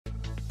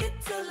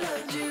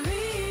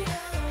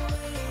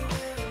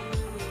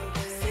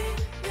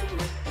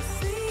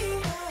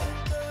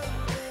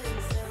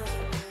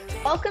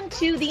Welcome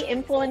to the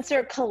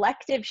Influencer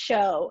Collective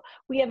Show.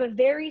 We have a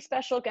very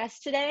special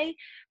guest today,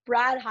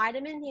 Brad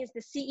Heidemann. He is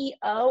the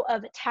CEO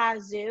of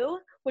Tahzoo,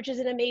 which is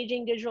an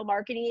amazing digital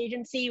marketing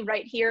agency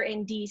right here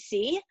in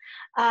DC.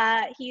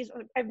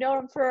 I've known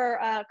him for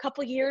a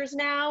couple years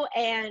now,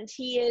 and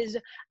he is,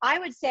 I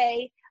would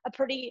say, a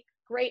pretty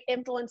great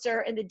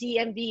influencer in the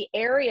DMV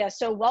area.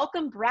 So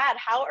welcome, Brad.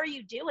 How are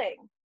you doing?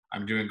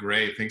 I'm doing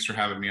great. Thanks for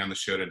having me on the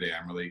show today.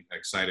 I'm really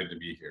excited to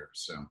be here.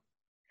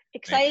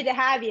 Excited to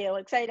have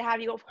you.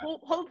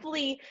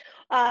 Hopefully,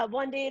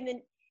 one day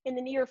in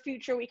the near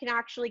future, we can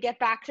actually get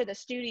back to the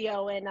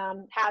studio and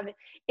have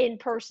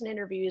in-person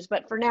interviews.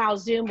 But for now,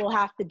 Zoom will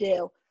have to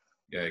do.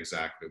 Yeah,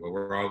 exactly. Well,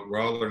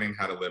 we're all learning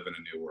how to live in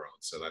a new world,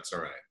 so that's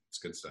all right. It's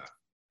good stuff.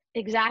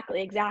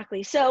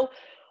 Exactly. So,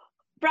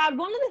 Brad,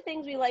 one of the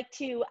things we like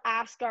to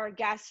ask our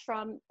guests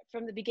from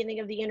the beginning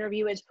of the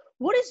interview is,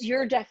 what is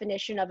your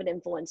definition of an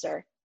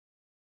influencer?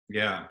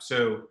 Yeah.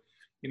 So,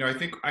 I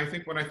think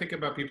when I think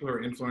about people who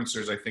are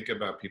influencers, I think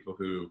about people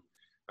who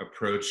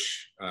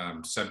approach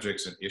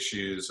subjects and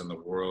issues in the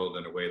world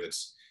in a way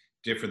that's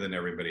different than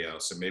everybody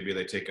else. And maybe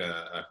they take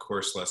a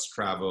course less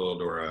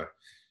traveled, or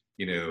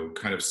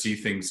kind of see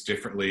things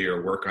differently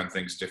or work on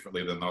things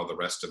differently than all the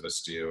rest of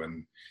us do.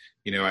 And,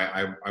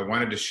 I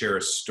wanted to share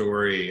a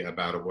story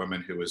about a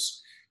woman who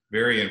was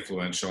very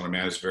influential, and a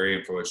man who's very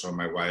influential in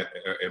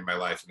my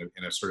life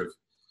in a sort of,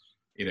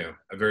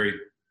 a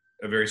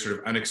very sort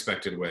of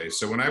unexpected way.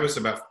 So when I was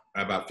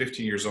about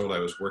 15 years old, I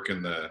was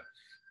working the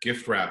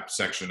gift wrap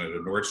section at a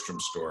Nordstrom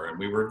store, and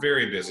we were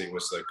very busy. It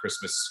was the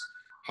Christmas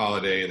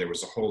holiday. There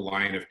was a whole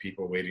line of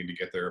people waiting to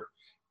get their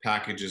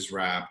packages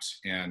wrapped.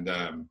 And,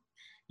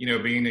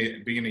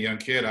 being a young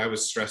kid, I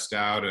was stressed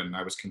out, and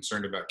I was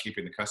concerned about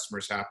keeping the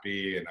customers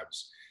happy. And I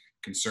was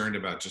concerned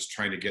about just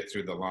trying to get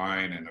through the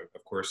line. And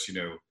of course,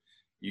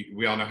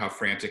 we all know how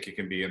frantic it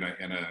can be in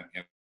a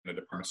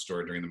department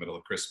store during the middle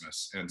of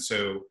Christmas. And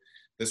so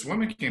this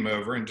woman came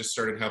over and just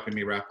started helping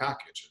me wrap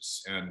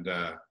packages. And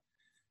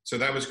so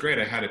that was great.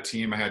 I had a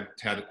team, I had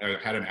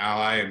an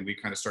ally, and we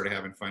kind of started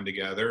having fun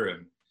together.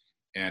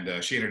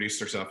 And she introduced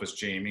herself as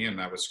Jamie, and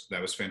that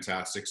was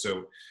fantastic.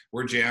 So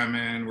we're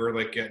jamming, we're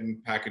like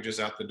getting packages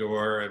out the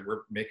door, and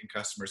we're making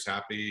customers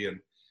happy. And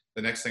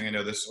the next thing I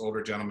know, this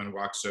older gentleman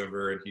walks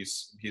over, and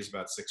he's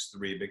about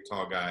 6'3", big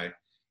tall guy,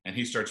 and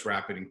he starts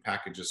wrapping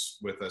packages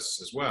with us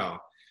as well.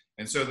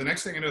 And so the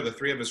next thing I know, the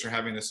three of us are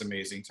having this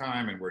amazing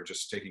time, and we're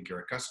just taking care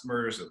of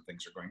customers, and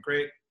things are going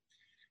great.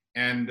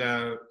 And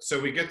so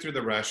we get through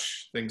the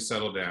rush, things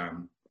settle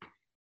down,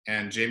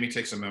 and Jamie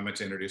takes a moment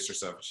to introduce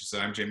herself. She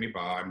said, "I'm Jamie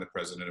Baugh. I'm the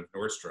president of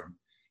Nordstrom."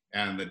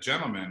 And the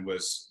gentleman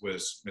was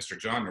Mr.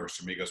 John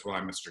Nordstrom. He goes, "Well,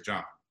 I'm Mr.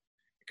 John,"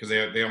 because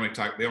they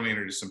only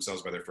introduce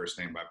themselves by their first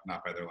name, but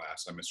not by their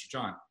last. "I'm Mr.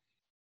 John."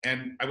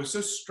 And I was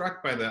so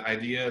struck by the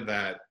idea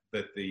that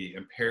the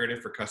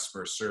imperative for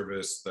customer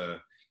service,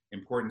 the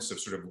importance of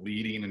sort of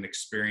leading an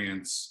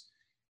experience,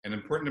 and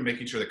important to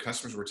making sure that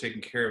customers were taken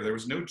care of. There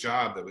was no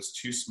job that was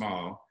too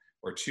small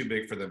or too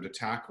big for them to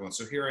tackle. And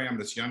so here I am,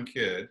 this young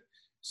kid,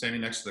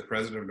 standing next to the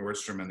president of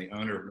Nordstrom and the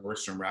owner of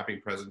Nordstrom,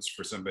 wrapping presents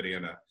for somebody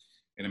in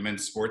a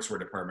men's sportswear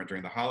department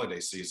during the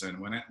holiday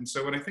season. And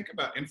so when I think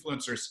about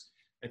influencers,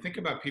 I think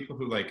about people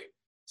who like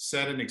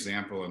set an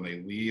example, and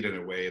they lead in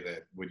a way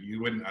that you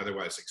wouldn't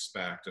otherwise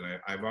expect. And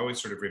I've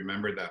always sort of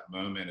remembered that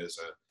moment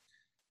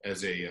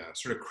as a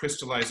sort of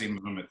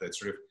crystallizing moment, that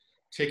sort of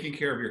taking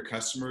care of your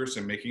customers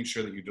and making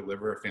sure that you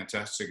deliver a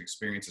fantastic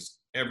experience is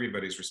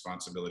everybody's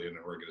responsibility in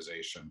an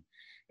organization.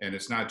 And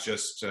it's not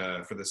just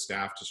for the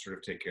staff to sort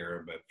of take care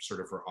of, but sort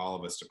of for all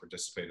of us to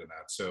participate in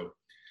that. So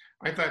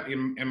I thought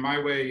in my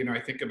way, I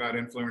think about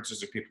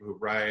influencers as people who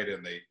write,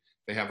 and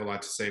they have a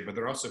lot to say, but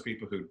they're also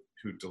people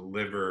who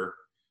deliver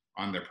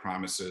on their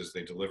promises.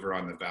 They deliver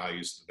on the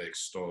values that they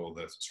extol,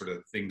 the sort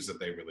of things that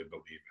they really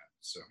believe in.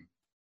 So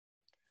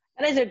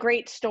that is a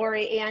great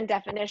story and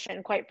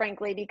definition, quite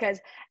frankly,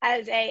 because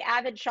as a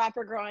avid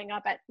shopper growing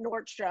up at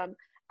Nordstrom,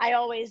 they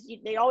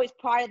always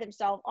prided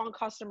themselves on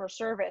customer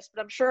service,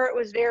 but I'm sure it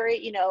was very,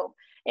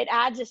 it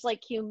adds this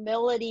like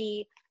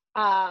humility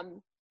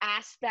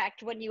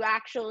aspect when you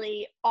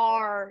actually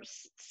are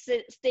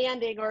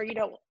standing or,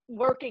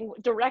 working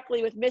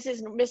directly with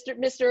Mr.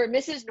 and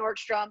Mrs.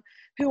 Nordstrom,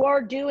 who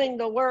are doing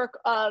the work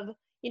of,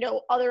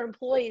 other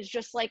employees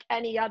just like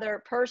any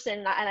other person.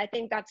 And I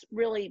think that's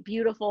really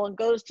beautiful, and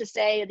goes to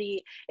say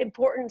the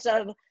importance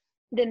of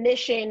the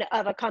mission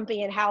of a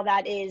company and how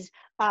that is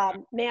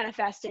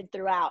manifested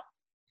throughout.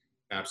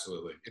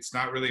 Absolutely. It's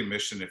not really a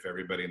mission if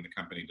everybody in the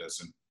company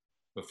doesn't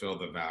fulfill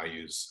the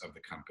values of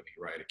the company,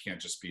 right? It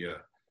can't just be a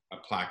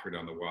placard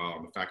on the wall.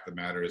 And the fact of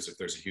the matter is, if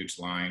there's a huge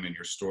line in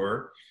your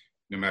store,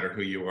 no matter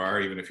who you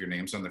are, even if your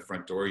name's on the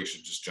front door, you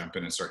should just jump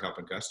in and start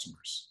helping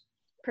customers.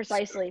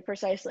 Precisely.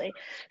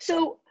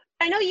 So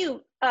I know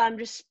you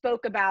just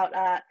spoke about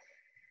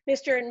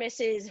Mr. and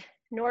Mrs.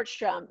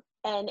 Nordstrom.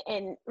 and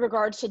in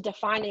regards to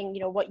defining,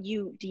 what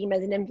you deem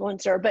as an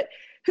influencer. But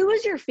who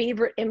is your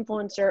favorite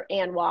influencer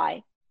and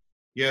why?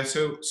 Yeah,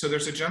 so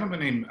there's a gentleman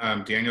named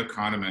Daniel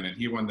Kahneman, and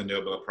he won the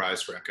Nobel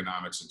Prize for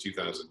Economics in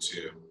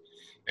 2002.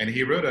 And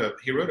he wrote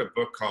a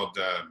book called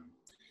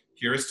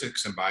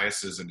Heuristics and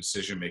Biases in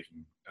Decision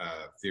Making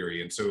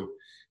Theory. And so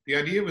the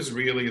idea was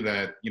really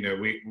that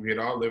we had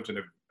all lived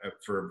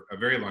for a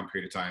very long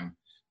period of time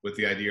with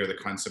the idea or the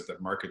concept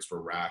that markets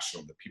were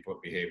rational, that people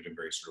behaved in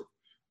very sort of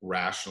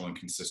rational and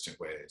consistent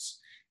ways.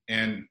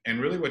 And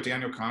really what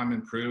Daniel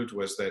Kahneman proved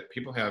was that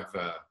people have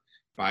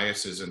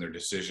biases in their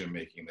decision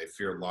making. They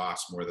fear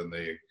loss more than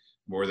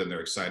they're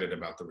excited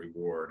about the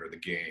reward or the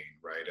gain,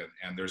 right?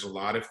 And there's a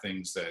lot of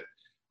things that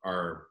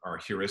are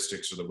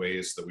heuristics, or the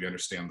ways that we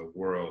understand the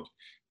world,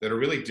 that are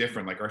really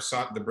different. Like the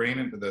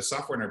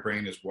software in our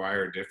brain is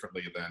wired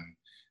differently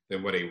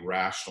than what a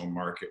rational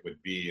market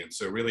would be. And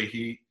so really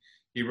he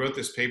wrote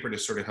this paper to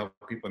sort of help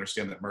people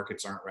understand that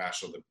markets aren't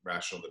rational,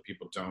 that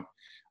people don't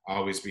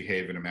always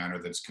behave in a manner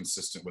that's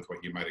consistent with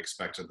what you might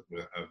expect of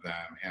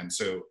them. And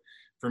so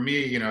for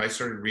me, I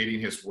started reading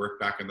his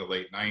work back in the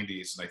late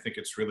 90s, and I think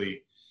it's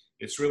really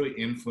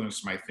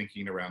influenced my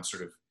thinking around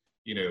sort of,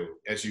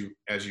 as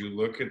you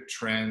look at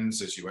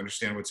trends, as you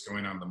understand what's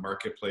going on in the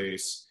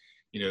marketplace,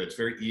 it's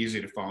very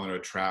easy to fall into a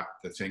trap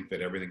to think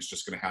that everything's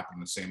just going to happen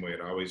the same way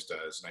it always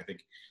does. And I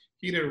think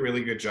he did a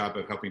really good job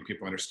of helping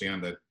people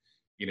understand that,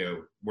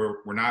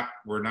 we're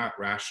not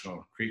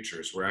rational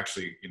creatures. We're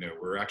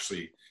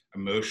actually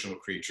emotional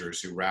creatures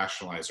who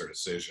rationalize our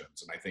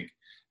decisions. And I think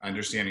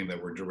understanding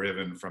that we're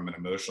driven from an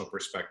emotional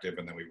perspective,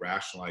 and then we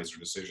rationalize our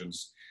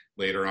decisions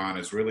later on,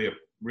 is really a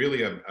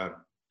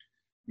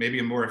maybe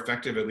a more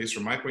effective, at least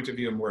from my point of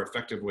view, a more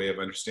effective way of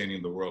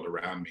understanding the world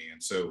around me.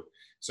 And so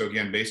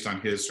again, based on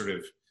his sort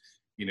of,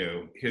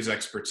 his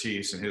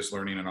expertise and his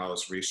learning and all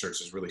his research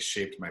has really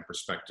shaped my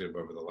perspective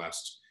over the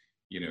last,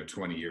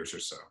 20 years or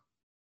so.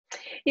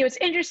 It's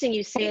interesting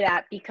you say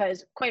that,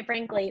 because quite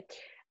frankly,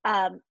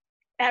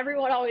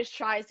 everyone always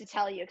tries to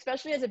tell you,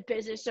 especially as a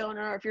business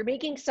owner, if you're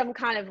making some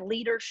kind of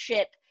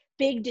leadership,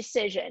 big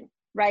decision,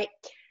 right?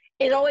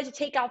 It's always to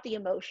take out the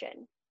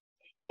emotion.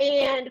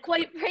 And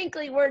quite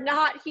frankly, we're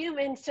not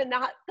humans to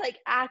not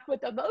act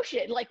with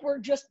emotion.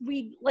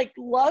 We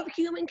love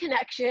human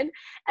connection.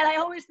 And I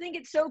always think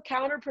it's so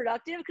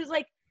counterproductive, because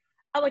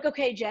I'm like,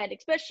 okay, Jen,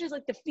 especially as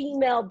the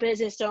female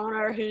business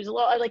owner who's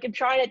I'm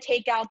trying to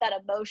take out that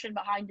emotion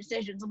behind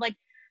decisions. I'm like,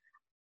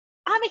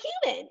 I'm a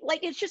human.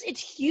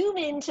 It's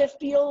human to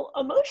feel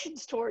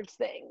emotions towards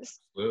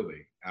things.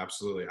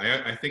 Absolutely.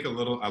 I think a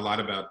lot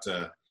about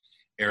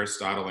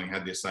Aristotle, and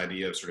had this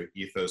idea of sort of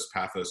ethos,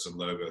 pathos, and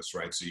logos,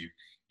 right? So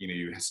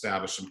you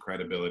establish some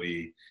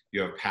credibility,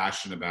 you have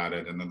passion about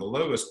it, and then the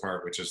logos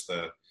part, which is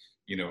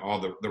all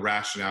the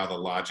rationale, the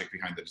logic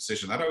behind the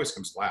decision, that always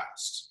comes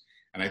last.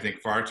 And I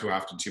think far too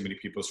often, too many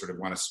people sort of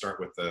want to start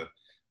with the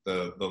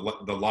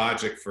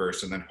logic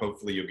first, and then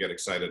hopefully you'll get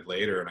excited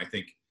later. And I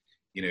think,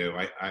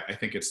 I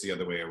think it's the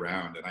other way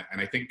around.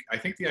 And I think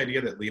the idea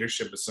that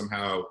leadership is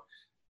somehow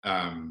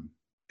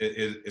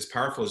as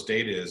powerful as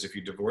data is, if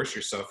you divorce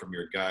yourself from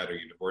your gut, or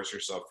you divorce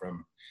yourself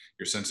from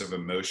your sense of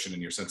emotion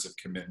and your sense of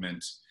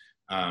commitment,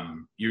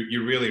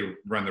 you really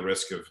run the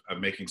risk of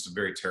making some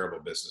very terrible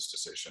business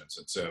decisions.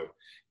 And so,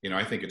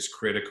 I think it's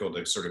critical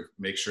to sort of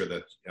make sure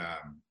that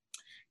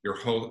your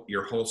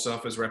whole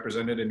self is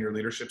represented in your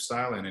leadership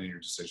style and in your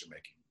decision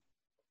making.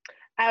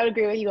 I would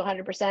agree with you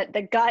 100%.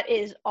 The gut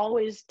is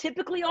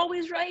typically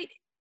always right,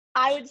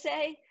 I would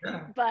say.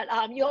 Yeah. But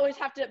you always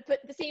have to, but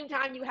at the same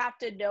time, you have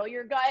to know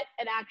your gut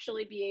and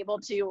actually be able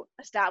to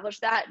establish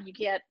that. You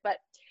can't, but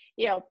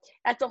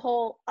that's a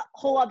whole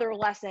other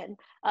lesson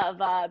of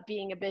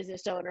being a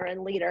business owner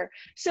and leader.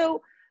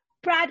 So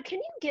Brad, can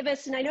you give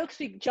us, and I know because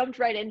we jumped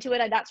right into it,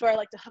 and that's where I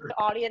like to hook the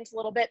audience a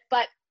little bit,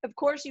 but of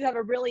course you have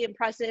a really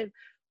impressive,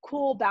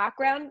 cool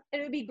background,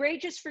 and it would be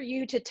great just for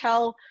you to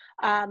tell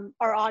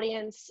our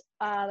audience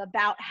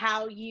about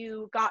how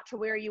you got to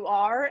where you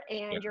are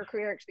and your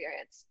career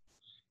experience.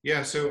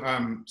 Yeah, so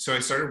I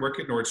started work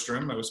at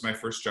Nordstrom. That was my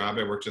first job.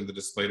 I worked in the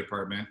display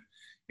department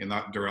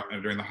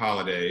during the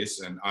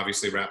holidays, and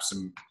obviously wrapped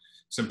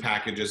some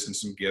packages and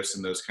some gifts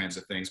and those kinds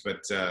of things.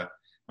 But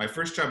my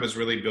first job was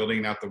really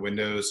building out the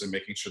windows and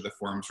making sure the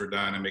forms were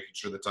done and making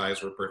sure the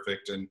ties were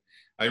perfect. And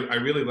I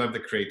really loved the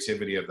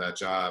creativity of that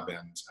job.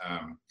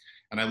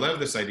 And I love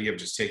this idea of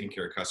just taking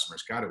care of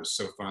customers. God, it was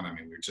so fun. I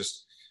mean,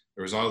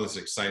 there was all this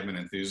excitement,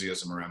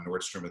 enthusiasm around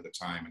Nordstrom at the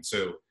time. And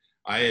so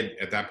I had,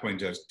 at that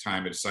point in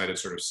time, decided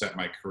to sort of set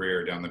my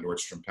career down the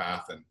Nordstrom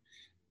path. And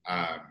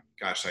I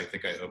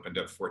think I opened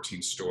up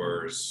 14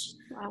 stores.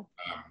 Wow.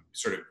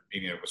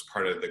 It was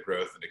part of the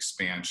growth and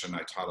expansion.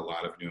 I taught a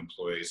lot of new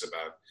employees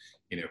about,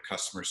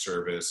 customer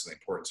service and the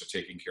importance of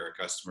taking care of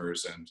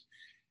customers.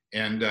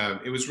 And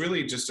it was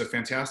really just a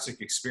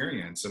fantastic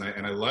experience. And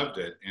I loved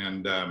it.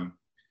 And,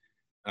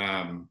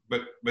 I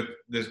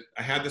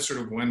had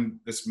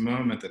this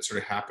moment that sort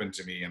of happened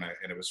to me, and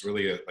it was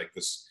really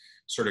this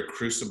sort of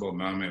crucible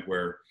moment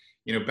where,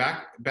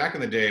 back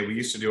in the day, we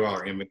used to do all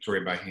our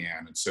inventory by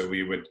hand. And so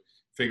we would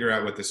figure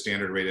out what the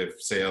standard rate of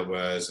sale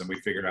was, and we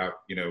figured out,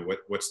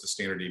 what's the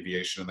standard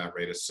deviation of that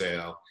rate of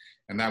sale,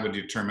 and that would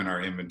determine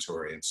our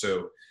inventory. And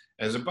so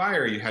as a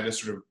buyer, you had to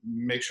sort of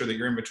make sure that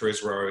your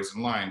inventories were always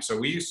in line. So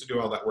we used to do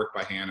all that work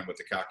by hand and with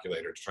the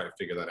calculator to try to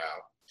figure that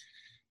out.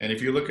 And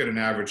if you look at an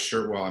average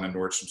shirt wall in a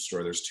Nordstrom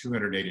store, there's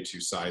 282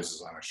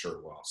 sizes on a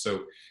shirt wall. So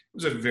it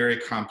was a very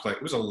complex,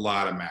 it was a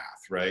lot of math,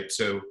 right?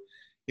 So,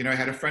 I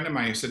had a friend of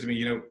mine who said to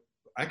me,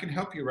 I can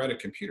help you write a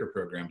computer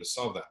program to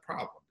solve that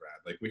problem, Brad.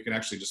 Like, we can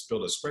actually just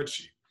build a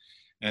spreadsheet.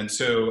 And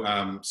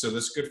so, so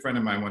this good friend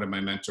of mine, one of my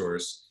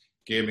mentors,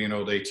 gave me an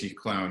old AT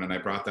clone, and I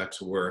brought that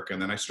to work.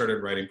 And then I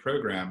started writing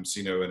programs,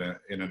 in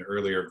an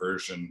earlier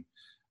version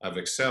of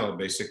Excel,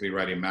 basically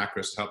writing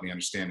macros to help me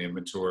understand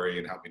inventory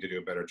and help me to do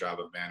a better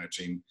job of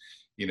managing,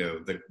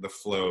 the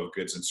flow of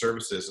goods and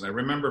services. And I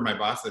remember my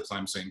boss at the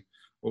time saying,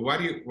 well, why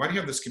do you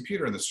have this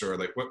computer in the store?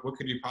 Like, what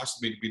could you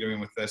possibly be doing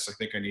with this? I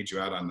think I need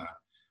you out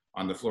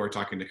on the floor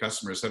talking to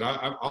customers. I said,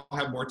 I'll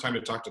have more time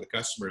to talk to the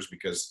customers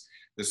because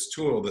this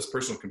tool, this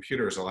personal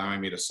computer, is allowing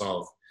me to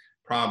solve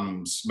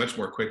problems much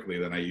more quickly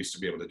than I used to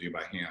be able to do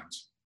by hand.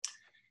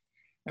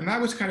 And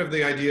that was kind of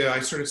the idea. I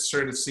sort of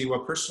started to see,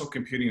 well, personal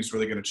computing is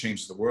really going to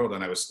change the world.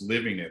 And I was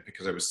living it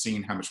because I was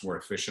seeing how much more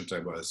efficient I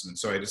was. And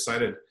so I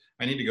decided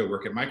I need to go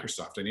work at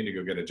Microsoft. I need to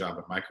go get a job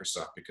at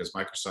Microsoft because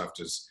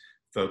Microsoft is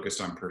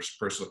focused on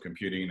personal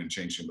computing and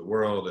changing the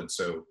world. And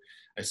so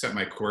I set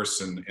my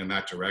course in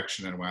that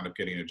direction and wound up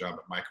getting a job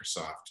at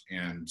Microsoft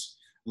and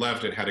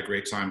loved it, had a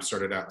great time,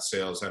 started out in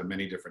sales, had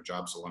many different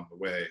jobs along the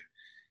way.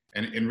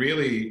 And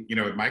really, at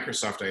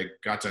Microsoft, I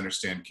got to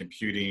understand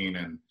computing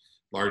and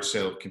large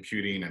scale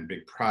computing and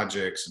big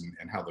projects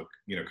and how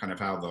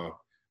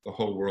the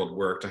whole world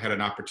worked. I had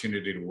an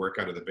opportunity to work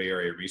out of the Bay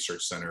Area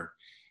Research Center.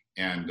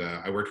 And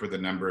I worked with a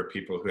number of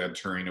people who had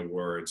Turing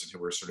Awards and who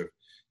were sort of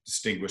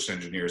distinguished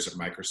engineers at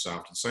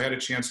Microsoft. And so I had a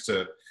chance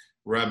to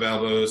rub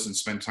elbows and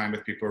spend time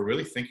with people who are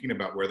really thinking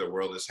about where the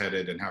world is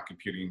headed and how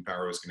computing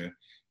power is going to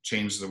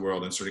change the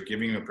world, and sort of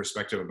giving a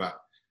perspective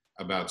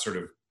about sort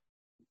of,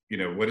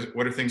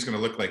 what are things going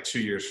to look like 2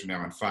 years from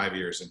now and 5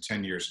 years and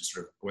 10 years, and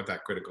sort of what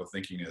that critical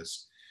thinking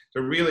is.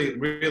 So really,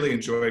 really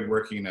enjoyed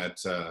working at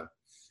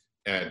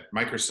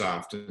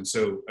Microsoft. And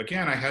so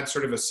again, I had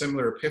sort of a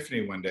similar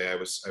epiphany one day. I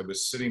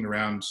was sitting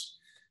around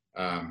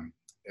at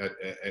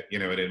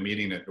a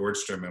meeting at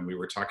Nordstrom, and we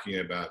were talking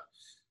about,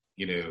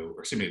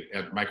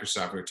 at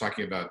Microsoft, we were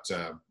talking about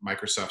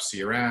Microsoft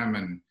CRM,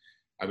 and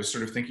I was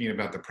sort of thinking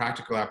about the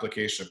practical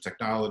application of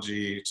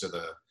technology to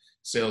the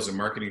sales and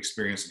marketing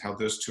experience and how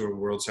those two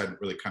worlds hadn't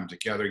really come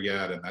together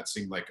yet. And that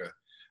seemed like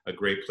a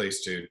great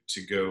place to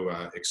go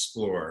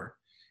explore.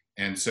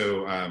 And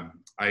so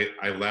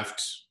I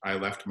left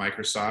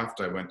Microsoft.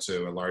 I went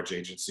to a large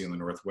agency in the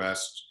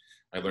Northwest.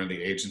 I learned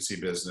the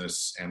agency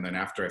business. And then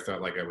after I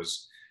felt like I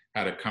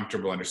had a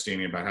comfortable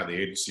understanding about how the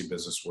agency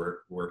business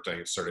worked,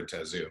 I started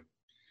Tahzoo.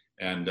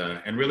 And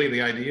really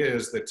the idea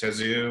is that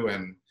Tahzoo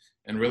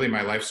and really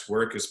my life's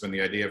work has been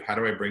the idea of how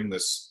do I bring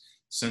this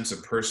sense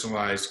of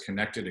personalized,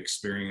 connected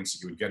experience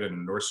that you would get in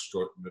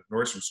a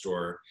Nordstrom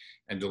store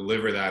and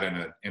deliver that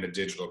in a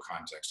digital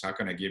context. How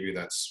can I give you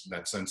that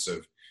sense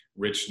of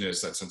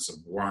richness, that sense of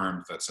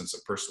warmth, that sense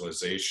of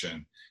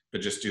personalization,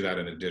 but just do that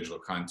in a digital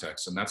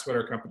context? And that's what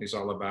our company's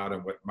all about,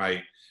 and what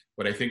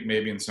I think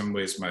maybe in some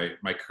ways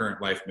my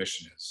current life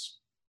mission is.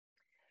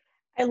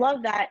 I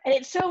love that. And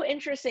it's so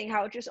interesting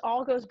how it just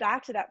all goes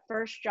back to that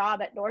first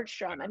job at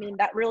Nordstrom. I mean,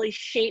 that really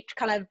shaped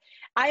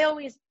I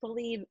always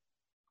believe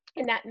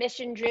in that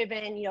mission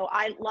driven,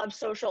 I love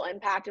social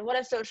impact. And what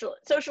if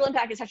social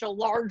impact is such a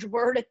large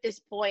word at this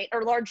point,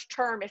 or large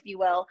term, if you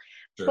will.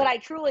 Sure. But I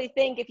truly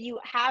think if you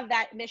have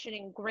that mission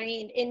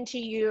ingrained into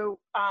you,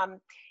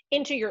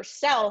 into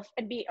yourself,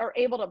 and are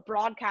able to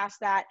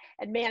broadcast that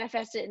and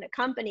manifest it in a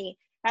company,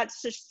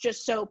 that's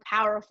just so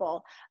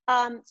powerful.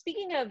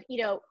 Speaking of,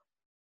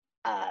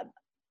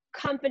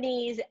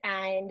 companies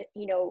and,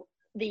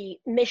 the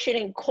mission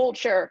and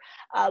culture,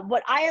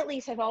 what I at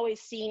least have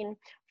always seen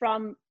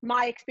from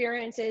my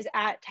experiences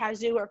at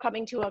Tahzoo, or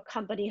coming to a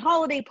company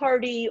holiday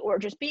party, or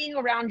just being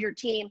around your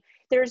team,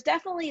 there's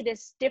definitely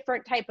this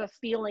different type of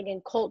feeling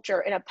and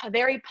culture in a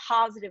very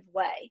positive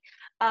way.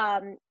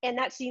 And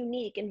that's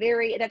unique and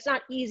that's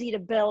not easy to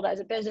build as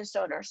a business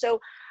owner. So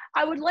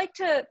I would like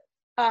to,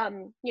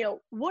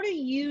 what do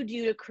you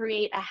do to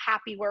create a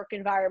happy work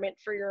environment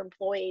for your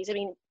employees? I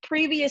mean,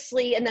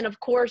 previously, and then of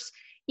course,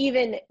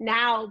 even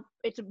now,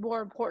 it's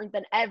more important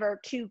than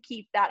ever to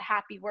keep that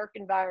happy work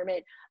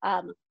environment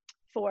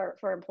for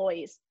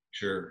employees.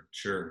 Sure.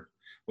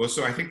 Well,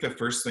 so I think the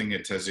first thing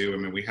at Tahzoo, I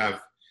mean, we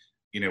have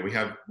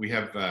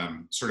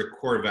sort of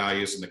core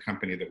values in the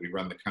company that we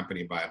run the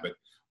company by, but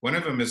one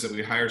of them is that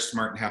we hire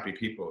smart and happy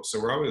people. So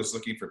we're always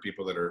looking for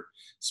people that are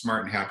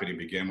smart and happy to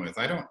begin with.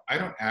 I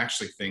don't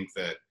actually think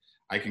that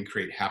I can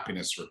create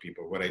happiness for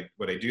people. What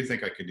I do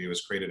think I could do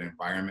is create an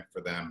environment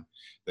for them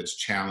that's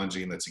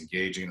challenging, that's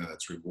engaging, and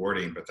that's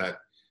rewarding. But that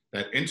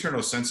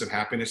internal sense of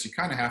happiness, you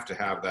kind of have to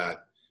have that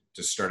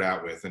to start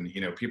out with. And,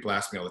 people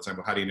ask me all the time,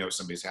 well, how do you know if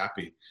somebody's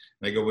happy?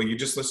 And I go, well, you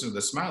just listen to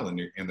the smile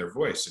in their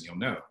voice and you'll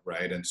know.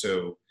 Right. And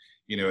so,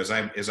 as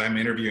I'm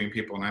interviewing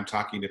people and I'm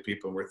talking to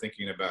people, and we're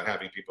thinking about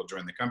having people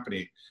join the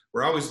company,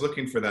 we're always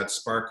looking for that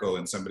sparkle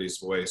in somebody's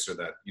voice, or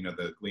that,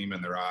 the gleam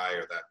in their eye,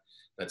 or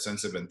that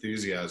sense of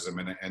enthusiasm.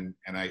 And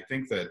I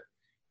think that,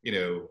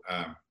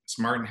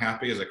 smart and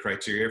happy as a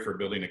criteria for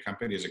building a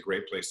company is a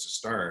great place to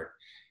start.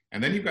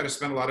 And then you've got to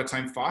spend a lot of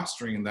time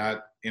fostering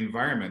that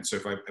environment. So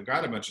if I've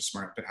got a bunch of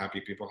smart,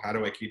 happy people, how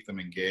do I keep them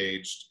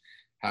engaged?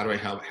 How do I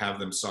have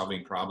them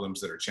solving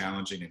problems that are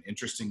challenging and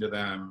interesting to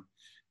them?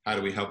 How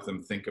do we help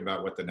them think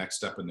about what the next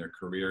step in their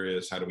career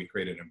is? How do we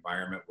create an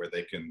environment where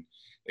they can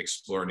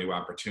explore new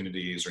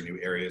opportunities or new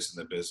areas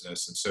in the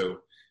business? And so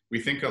we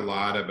think a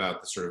lot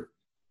about the sort of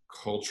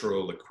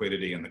cultural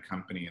liquidity in the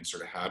company, and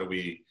sort of how do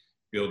we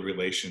build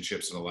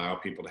relationships and allow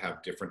people to have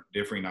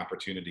differing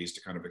opportunities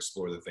to kind of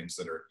explore the things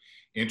that are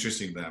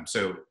interesting to them.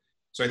 So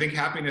I think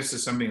happiness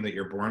is something that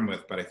you're born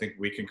with, but I think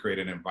we can create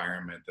an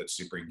environment that's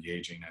super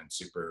engaging and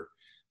super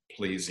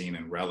pleasing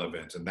and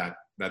relevant. And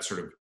that sort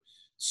of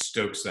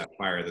stokes that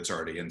fire that's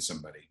already in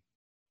somebody.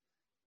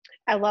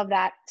 I love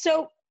that.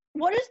 So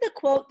what is the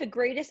quote, the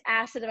greatest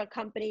asset of a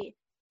company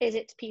is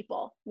its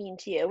people, mean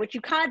to you? Which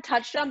you kind of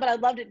touched on, but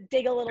I'd love to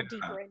dig a little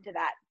deeper into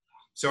that.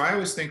 So I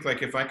always think,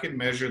 like, if I could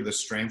measure the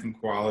strength and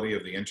quality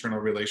of the internal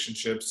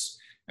relationships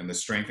and the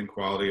strength and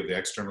quality of the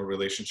external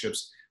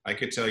relationships, I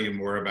could tell you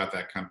more about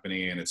that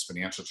company and its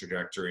financial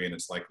trajectory and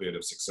its likelihood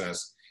of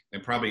success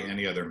than probably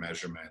any other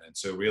measurement. And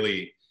so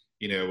really,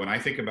 when I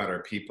think about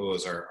our people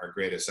as our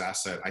greatest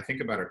asset, I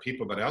think about our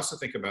people, but I also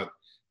think about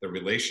the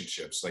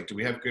relationships. Like, do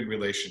we have good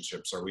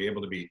relationships? Are we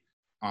able to be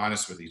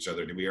honest with each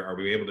other? Are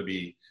we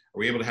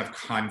able to have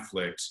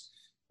conflict,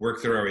 work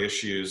through our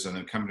issues, and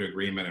then come to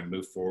agreement and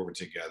move forward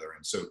together?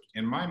 And so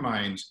in my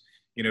mind,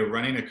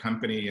 running a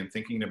company and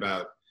thinking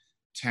about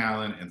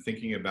talent and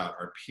thinking about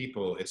our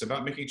people, it's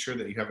about making sure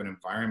that you have an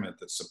environment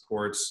that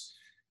supports,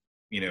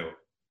 an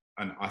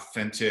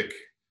authentic,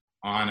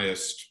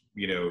 honest,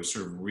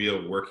 sort of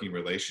real working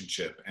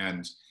relationship.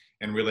 And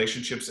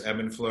relationships ebb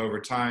and flow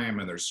over time,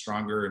 and they're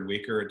stronger and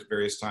weaker at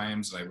various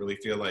times. And I really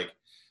feel like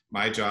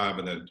my job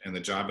and the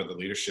job of the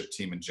leadership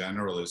team in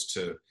general is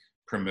to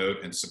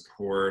promote and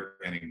support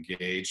and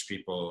engage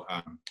people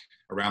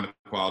around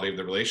the quality of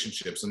the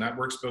relationships. And that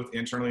works both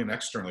internally and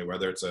externally,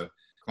 whether it's a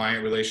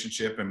client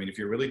relationship. I mean, if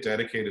you're really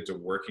dedicated to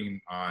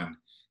working on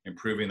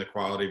improving the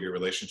quality of your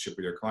relationship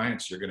with your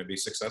clients, you're going to be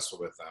successful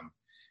with them.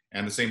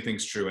 And the same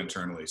thing's true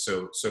internally.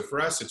 So for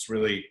us, it's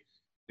really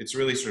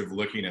sort of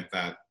looking at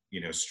that,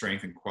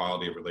 strength and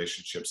quality of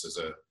relationships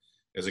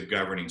as a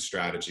governing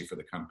strategy for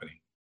the company.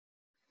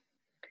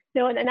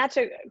 No, and that's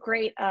a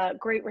great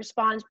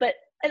response.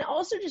 And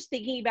also just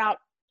thinking about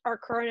our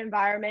current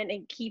environment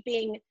and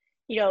keeping,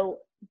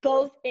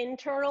 both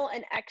internal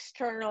and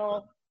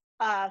external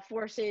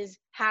forces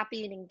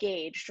happy and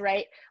engaged,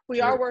 right? We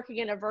Sure. are working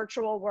in a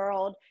virtual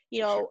world,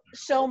 Sure.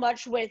 so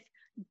much with,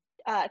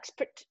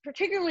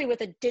 particularly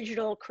with a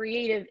digital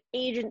creative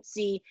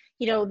agency,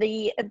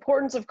 the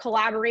importance of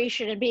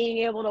collaboration and being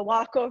able to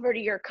walk over to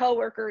your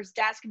coworker's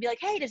desk and be like,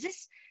 hey, does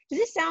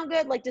this sound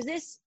good? Like, does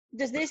this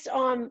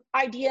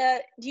idea,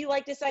 do you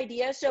like this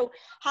idea? So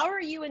how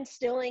are you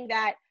instilling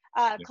that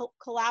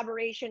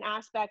collaboration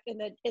aspect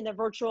in the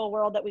virtual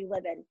world that we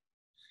live in?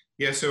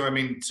 Yeah, so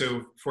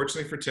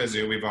fortunately for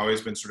Tahzoo, we've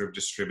always been sort of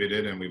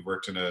distributed, and we've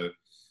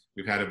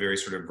had a very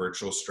sort of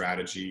virtual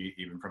strategy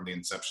even from the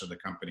inception of the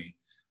company.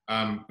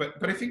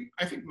 But I think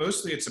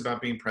mostly it's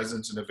about being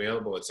present and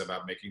available. It's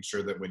about making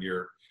sure that when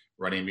you're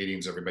running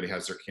meetings, everybody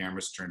has their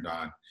cameras turned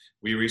on.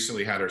 We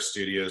recently had our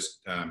studios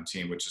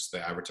team, which is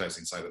the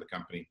advertising side of the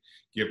company,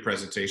 give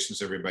presentations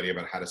to everybody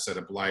about how to set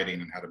up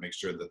lighting and how to make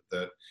sure that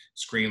the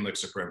screen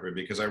looks appropriate.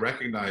 Because I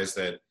recognize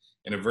that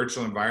in a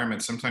virtual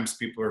environment, sometimes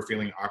people are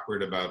feeling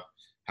awkward about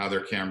how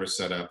their camera's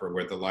set up or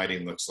what the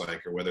lighting looks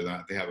like, or whether or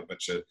not they have a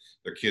bunch of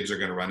their kids are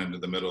going to run into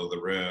the middle of the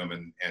room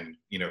and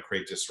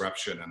create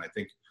disruption. And I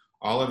think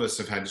all of us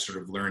have had to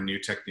sort of learn new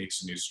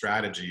techniques and new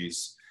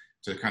strategies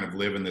to kind of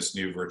live in this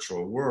new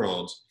virtual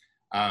world.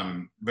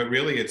 But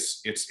really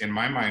it's in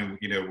my mind,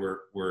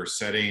 we're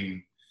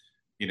setting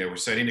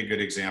a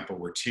good example.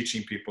 We're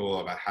teaching people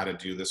about how to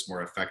do this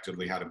more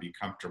effectively, how to be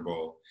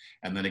comfortable.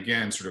 And then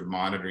again, sort of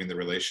monitoring the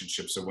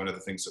relationship. So one of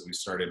the things that we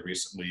started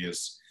recently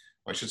is,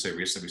 well, I should say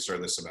recently, we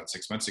started this about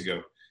 6 months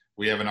ago.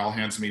 We have an all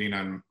hands meeting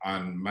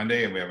on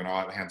Monday, and we have an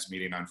all hands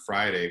meeting on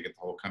Friday, get the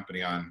whole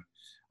company on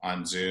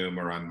Zoom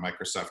or on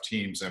Microsoft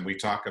Teams. And we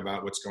talk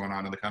about what's going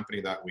on in the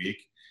company that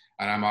week.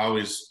 And I'm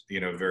always,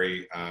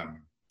 very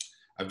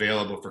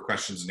available for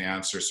questions and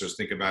answers. So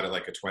think about it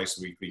like a twice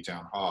weekly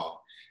town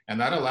hall. And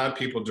that allowed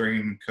people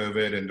during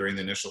COVID and during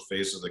the initial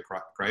phase of the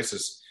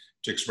crisis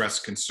to express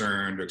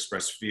concern, to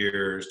express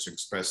fears, to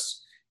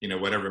express,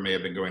 whatever may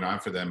have been going on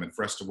for them, and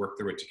for us to work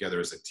through it together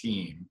as a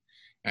team.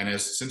 And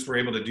since we're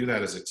able to do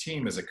that as a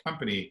team, as a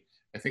company,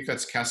 I think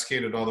that's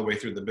cascaded all the way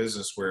through the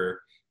business,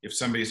 where if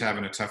somebody's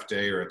having a tough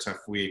day or a tough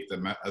week,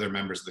 the other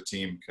members of the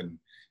team can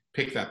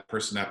pick that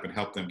person up and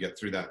help them get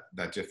through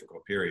that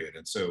difficult period.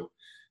 And so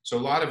a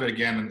lot of it,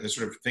 again, is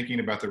sort of thinking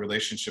about the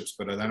relationships,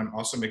 but then I'm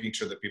also making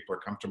sure that people are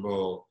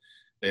comfortable,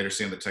 they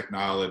understand the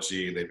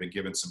technology, they've been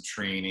given some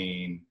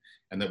training,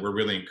 and that we're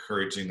really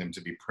encouraging them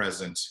to be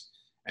present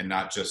and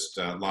not just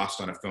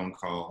lost on a phone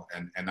call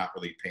and not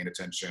really paying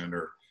attention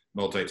or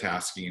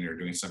multitasking or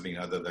doing something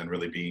other than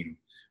really being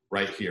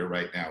right here,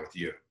 right now with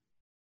you.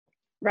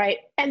 Right.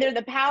 And there's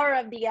the power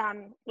of the,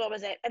 what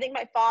was it? I think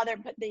my father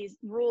put these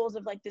rules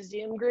of like the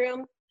Zoom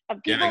groom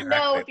of people Yeah,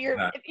 exactly.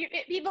 know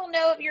if people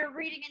know if you're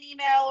reading an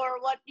email or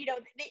what,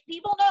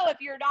 people know if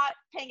you're not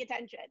paying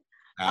attention.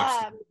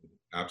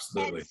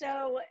 Absolutely. And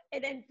so,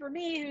 and then for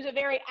me, who's a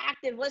very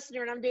active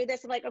listener, and I'm doing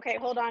this, I'm like, okay,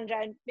 hold on,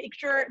 Jen, make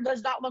sure it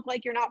does not look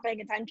like you're not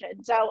paying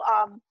attention. So,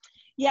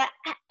 yeah.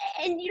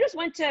 And you just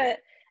went to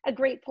a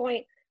great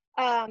point,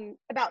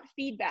 about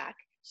feedback.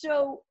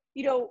 So,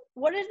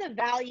 what is the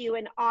value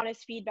in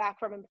honest feedback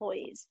from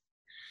employees?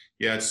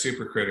 Yeah, it's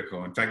super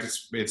critical. In fact,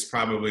 it's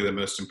probably the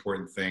most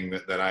important thing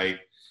that I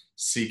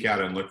seek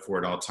out and look for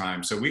at all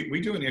times. So we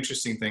do an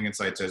interesting thing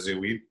inside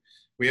Tahzoo.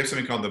 We have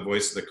something called the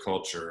voice of the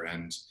culture.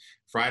 And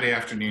Friday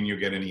afternoon, you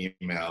get an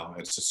email.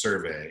 It's a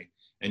survey.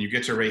 And you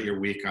get to rate your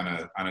week on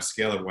a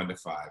scale of 1 to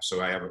 5.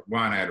 So I have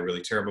 1, I had a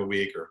really terrible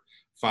week, or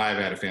 5,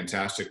 I had a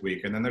fantastic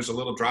week. And then there's a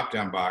little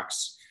drop-down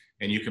box,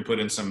 and you can put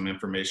in some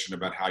information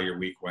about how your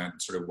week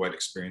went, sort of what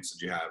experience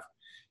did you have.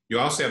 You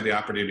also have the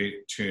opportunity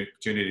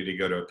to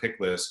go to a pick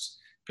list,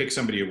 pick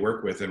somebody you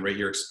work with, and rate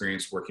your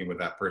experience working with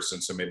that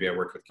person. So maybe I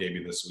worked with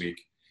Gaby this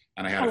week,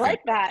 and I had a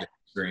fantastic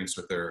experience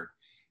with her.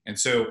 And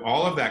so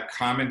all of that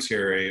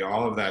commentary,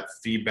 all of that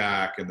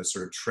feedback, and the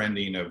sort of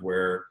trending of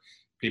where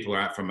people are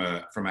at from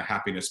a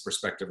happiness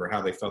perspective, or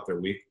how they felt their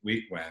week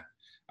went,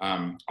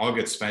 all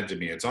gets fed to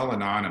me. It's all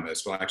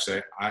anonymous. Well,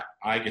 actually,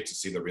 I get to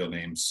see the real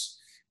names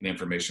and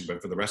information,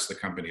 but for the rest of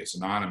the company, it's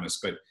anonymous.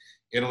 But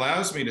it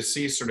allows me to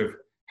see sort of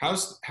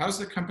how's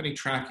the company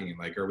tracking?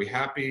 Like, are we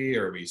happy?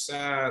 Are we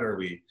sad?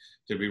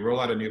 Did we roll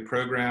out a new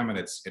program and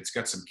it's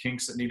got some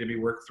kinks that need to be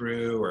worked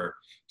through? Or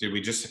did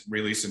we just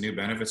release a new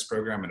benefits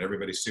program and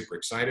everybody's super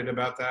excited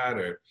about that?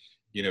 Or,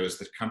 is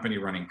the company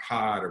running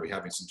hot? Are we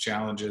having some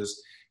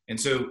challenges? And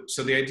so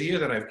the idea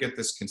that I get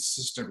this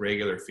consistent,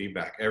 regular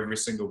feedback every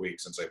single week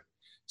since I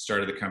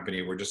started the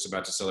company, we're just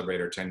about to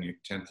celebrate our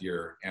 10th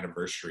year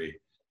anniversary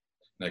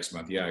next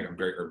month. Yeah,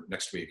 or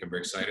next week. I'm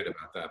very excited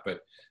about that. But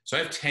so I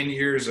have 10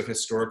 years of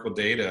historical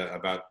data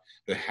about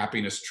the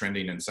happiness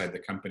trending inside the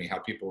company, how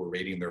people were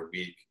rating their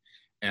week.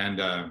 And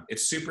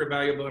it's super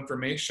valuable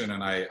information.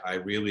 And I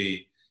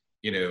really,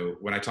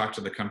 when I talk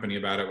to the company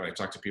about it, when I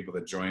talk to people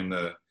that join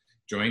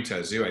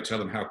Tahzoo, I tell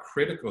them how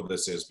critical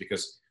this is,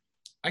 because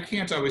I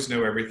can't always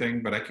know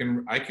everything, but I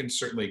can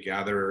certainly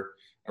gather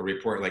a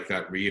report like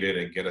that, read it,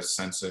 and get a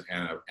sense of,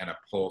 and a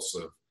pulse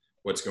of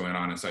what's going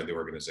on inside the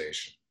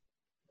organization.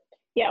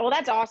 Yeah, well,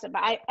 that's awesome.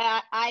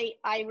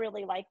 I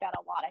really like that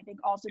a lot. I think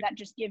also that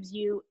just gives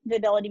you the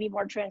ability to be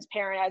more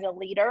transparent as a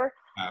leader,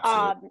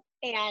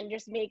 and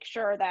just make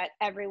sure that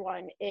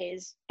everyone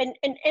is, and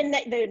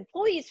that the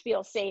employees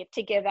feel safe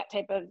to give that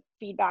type of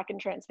feedback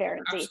and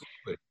transparency.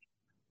 Absolutely.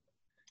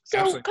 So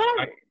Absolutely.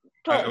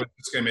 I was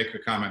just going to make a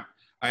comment.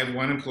 I have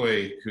one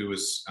employee who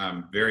was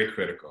very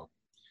critical,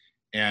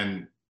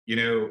 and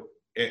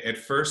at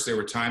first there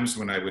were times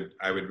when I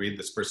would read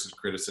this person's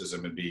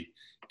criticism and be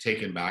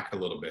taken back a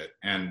little bit.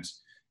 And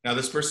now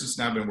this person's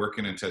now been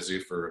working in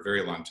Tahzoo for a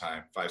very long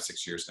time,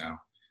 5-6 years now.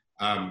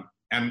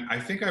 And I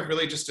think I've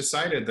really just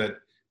decided that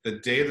the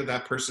day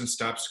that person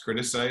stops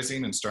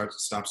criticizing and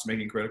stops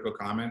making critical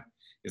comment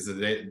is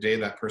the day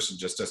that person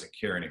just doesn't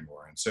care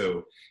anymore. And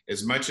so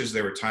as much as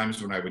there were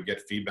times when I would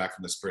get feedback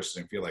from this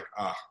person and feel like,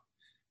 oh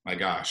my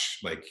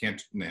gosh,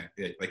 can't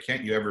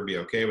you ever be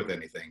okay with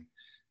anything?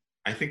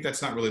 I think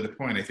that's not really the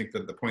point. I think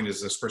that the point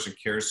is this person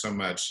cares so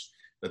much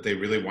that they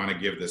really want to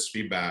give this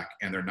feedback,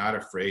 and they're not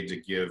afraid to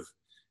give,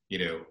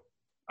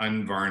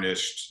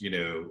 unvarnished,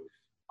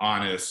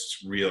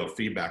 honest, real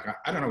feedback.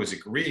 I don't always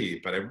agree,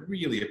 but I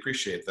really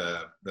appreciate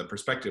the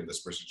perspective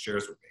this person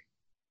shares with me.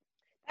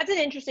 That's an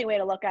interesting way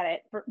to look at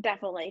it,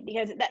 definitely,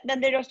 because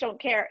then they just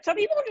don't care. Some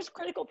people are just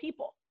critical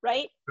people,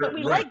 right? But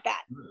we like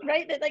that,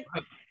 right? That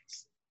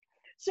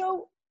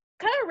So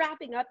kind of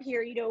wrapping up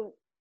here,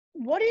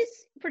 what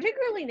is,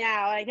 particularly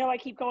now, I know I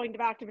keep going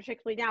back to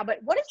particularly now, but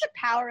what is the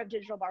power of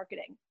digital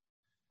marketing?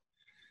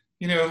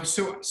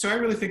 So I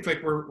really think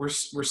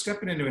we're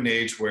stepping into an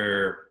age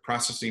where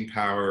processing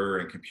power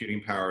and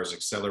computing power is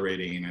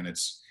accelerating, and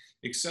it's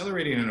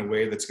accelerating in a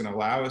way that's going to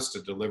allow us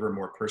to deliver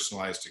more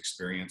personalized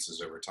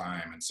experiences over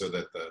time. And so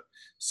that the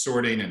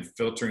sorting and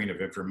filtering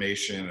of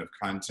information, of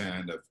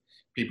content, of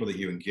people that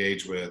you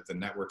engage with, the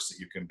networks that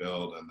you can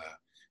build, and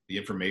the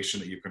information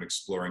that you can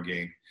explore and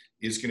gain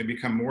is going to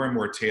become more and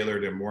more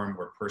tailored and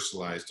more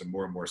personalized and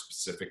more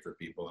specific for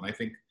people. And I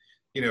think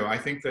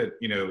that,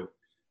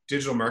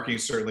 digital marketing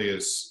certainly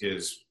is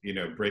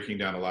breaking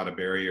down a lot of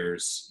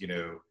barriers,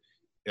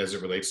 as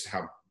it relates to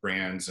how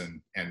brands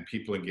and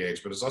people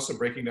engage, but it's also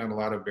breaking down a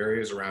lot of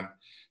barriers around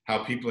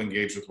how people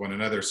engage with one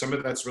another. Some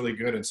of that's really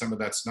good and some of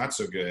that's not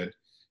so good.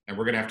 and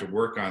we're going to have to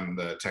work on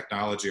the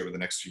technology over the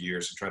next few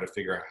years and try to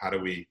figure out how do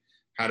we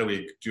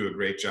do a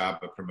great job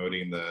of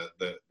promoting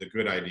the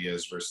good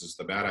ideas versus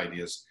the bad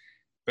ideas.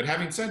 But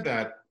having said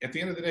that, at the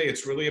end of the day,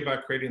 it's really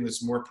about creating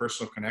this more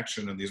personal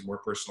connection and these more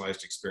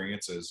personalized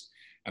experiences.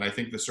 And I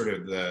think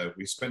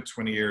we spent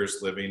 20 years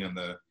living in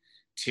the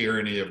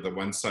tyranny of the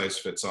one size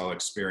fits all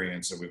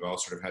experience. And we've all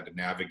sort of had to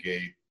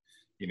navigate,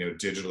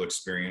 digital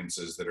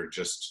experiences that are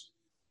just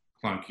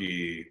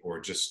clunky,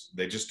 or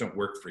they just don't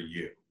work for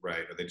you,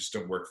 right? Or they just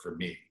don't work for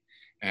me.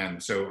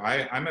 And so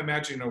I'm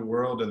imagining a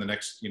world in the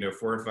next,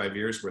 4 or 5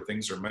 years where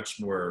things are much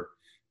more,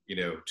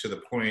 to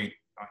the point,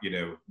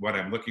 what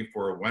I'm looking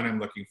for, when I'm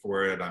looking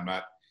for it. I'm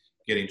not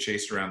getting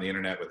chased around the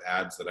internet with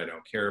ads that I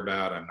don't care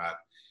about. I'm not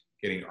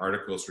getting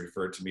articles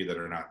referred to me that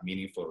are not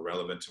meaningful or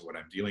relevant to what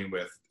I'm dealing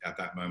with at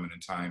that moment in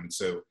time. And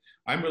so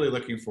I'm really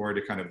looking forward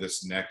to kind of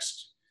this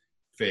next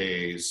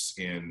phase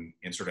in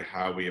sort of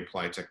how we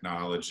apply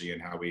technology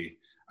and how we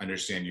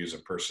understand you as a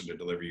person to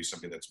deliver you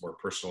something that's more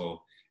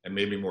personal and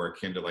maybe more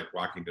akin to like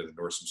walking to the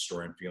Nordstrom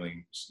store and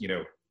feeling,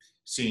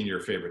 seeing your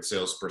favorite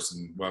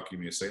salesperson welcome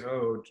you and say,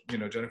 oh,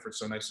 Jennifer, it's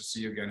so nice to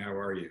see you again. How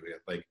are you?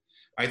 Like,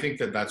 I think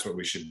that that's what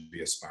we should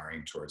be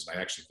aspiring towards. And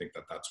I actually think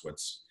that that's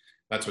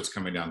what's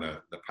coming down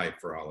the pipe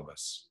for all of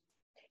us.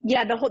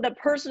 Yeah, the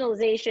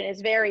personalization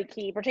is very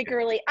key.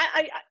 Particularly,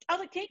 I was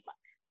like,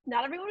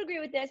 not everyone would agree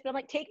with this, but I'm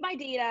like, take my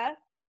data,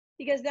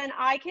 because then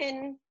I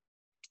can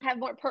have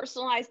more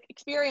personalized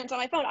experience on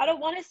my phone. I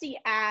don't want to see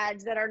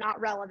ads that are not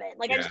relevant.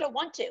 Like, I just don't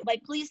want to.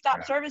 Like, please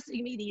stop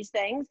servicing me these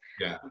things.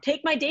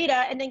 Take my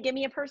data and then give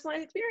me a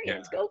personalized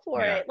experience. Go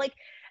for it. Like,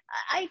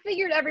 I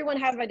figured everyone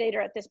has my data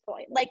at this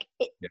point. Like,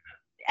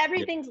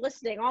 everything's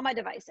listening, all my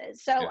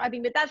devices. So, I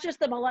mean, but that's just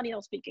the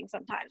millennial speaking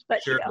sometimes.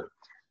 But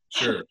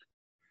Sure.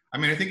 I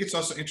mean, I think it's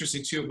also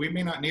interesting too. We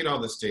may not need all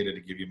this data to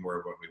give you more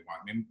of what we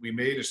want. I mean, we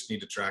may just need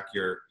to track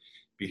your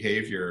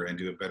behavior and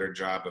do a better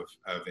job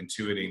of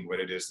intuiting what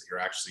it is that you're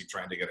actually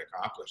trying to get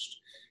accomplished.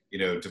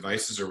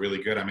 Devices are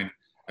really good. I mean,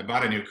 I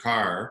bought a new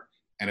car,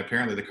 and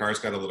apparently the car's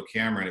got a little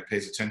camera and it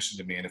pays attention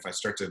to me. And if I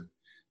start to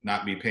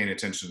not be paying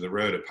attention to the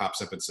road, it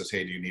pops up and says,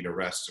 hey, do you need a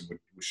rest? And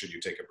should you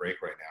take a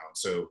break right now? And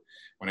so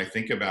when I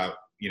think about,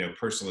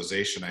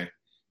 personalization,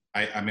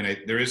 I mean,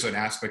 there is an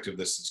aspect of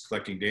this that's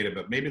collecting data,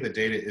 but maybe the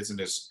data isn't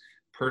as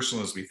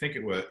personal as we think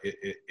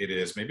it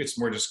is. Maybe it's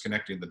more just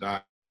connecting the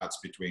dots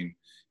between,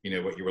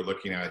 what you were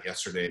looking at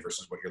yesterday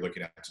versus what you're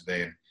looking at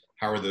today, and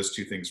how are those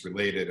two things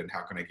related, and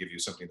how can I give you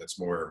something that's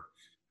more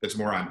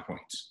on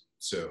point?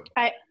 So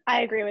I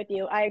agree with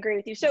you.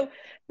 So,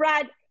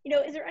 Brad,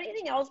 is there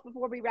anything else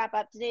before we wrap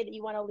up today that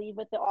you want to leave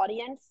with the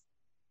audience?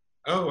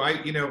 Oh,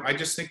 I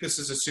just think this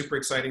is a super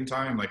exciting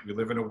time. Like, we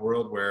live in a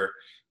world where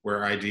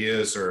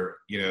ideas are,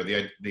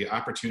 the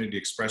opportunity to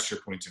express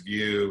your point of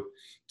view,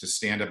 to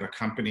stand up a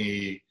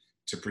company,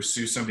 to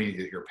pursue something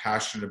that you're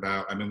passionate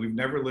about. I mean, we've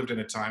never lived in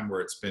a time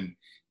where it's been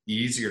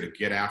easier to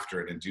get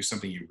after it and do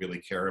something you really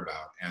care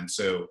about. And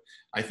so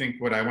I think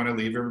what I want to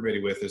leave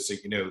everybody with is that,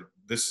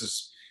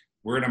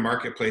 we're in a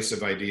marketplace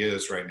of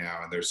ideas right now,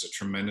 and there's a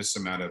tremendous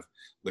amount of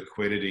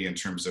liquidity in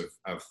terms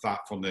of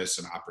thoughtfulness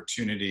and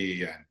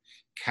opportunity and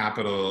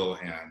capital.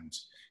 And,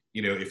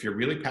 if you're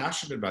really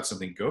passionate about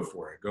something, go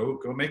for it. Go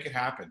make it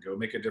happen. Go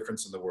make a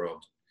difference in the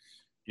world.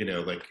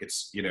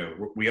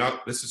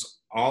 This is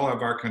all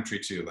of our country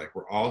too. Like,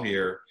 we're all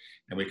here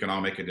and we can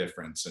all make a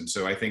difference. And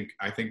so I think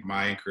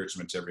my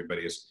encouragement to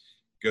everybody is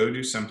go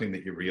do something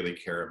that you really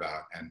care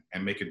about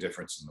and make a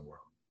difference in the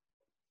world.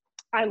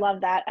 I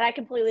love that. And I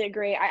completely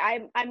agree.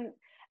 I'm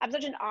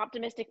such an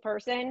optimistic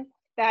person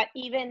that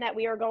even that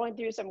we are going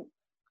through some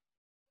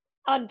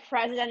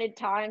unprecedented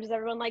times, as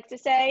everyone likes to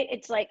say,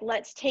 it's like,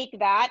 let's take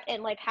that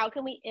and like, how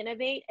can we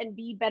innovate and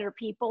be better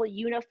people,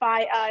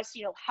 unify us,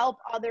 help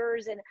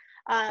others. And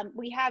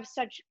we have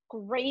such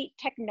great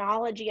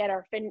technology at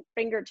our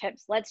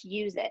fingertips. Let's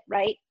use it,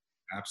 right?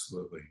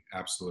 Absolutely.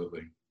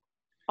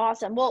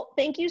 Awesome. Well,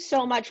 thank you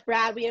so much,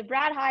 Brad. We have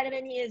Brad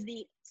Heidemann. He is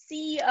the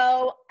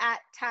CEO at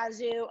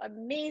Tahzoo,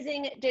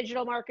 amazing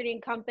digital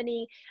marketing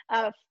company,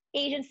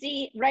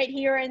 agency right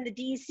here in the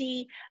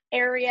DC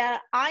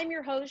area. I'm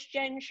your host,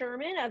 Jen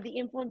Sherman of the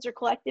Influencer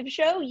Collective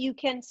Show. You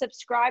can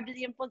subscribe to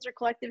the Influencer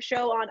Collective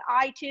Show on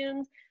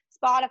iTunes,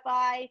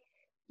 Spotify,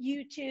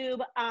 YouTube.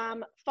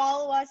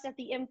 Follow us at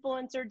the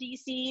Influencer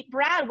DC.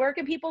 Brad, where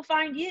can people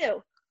find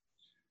you?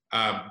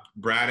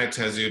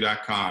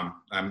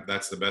 Brad@tahzoo.com.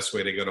 That's the best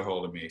way to get a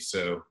hold of me.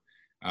 So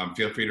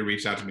feel free to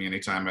reach out to me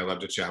anytime. I love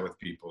to chat with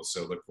people.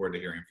 So look forward to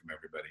hearing from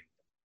everybody.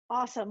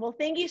 Awesome. Well,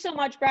 thank you so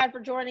much, Brad, for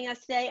joining us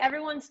today.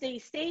 Everyone stay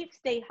safe,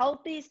 stay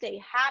healthy, stay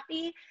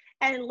happy,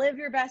 and live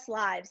your best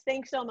lives.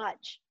 Thanks so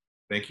much.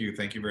 Thank you.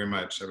 Thank you very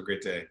much. Have a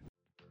great day.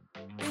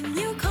 When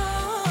you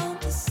call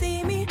to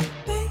see me,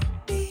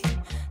 baby,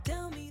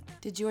 tell me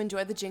that. Did you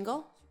enjoy the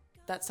jingle?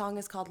 That song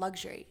is called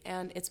Luxury,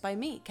 and it's by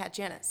me, Kat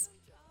Janis.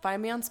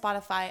 Find me on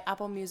Spotify,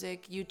 Apple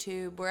Music,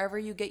 YouTube, wherever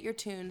you get your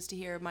tunes to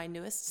hear my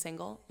newest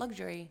single,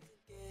 Luxury.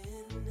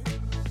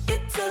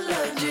 It's a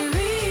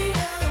luxury.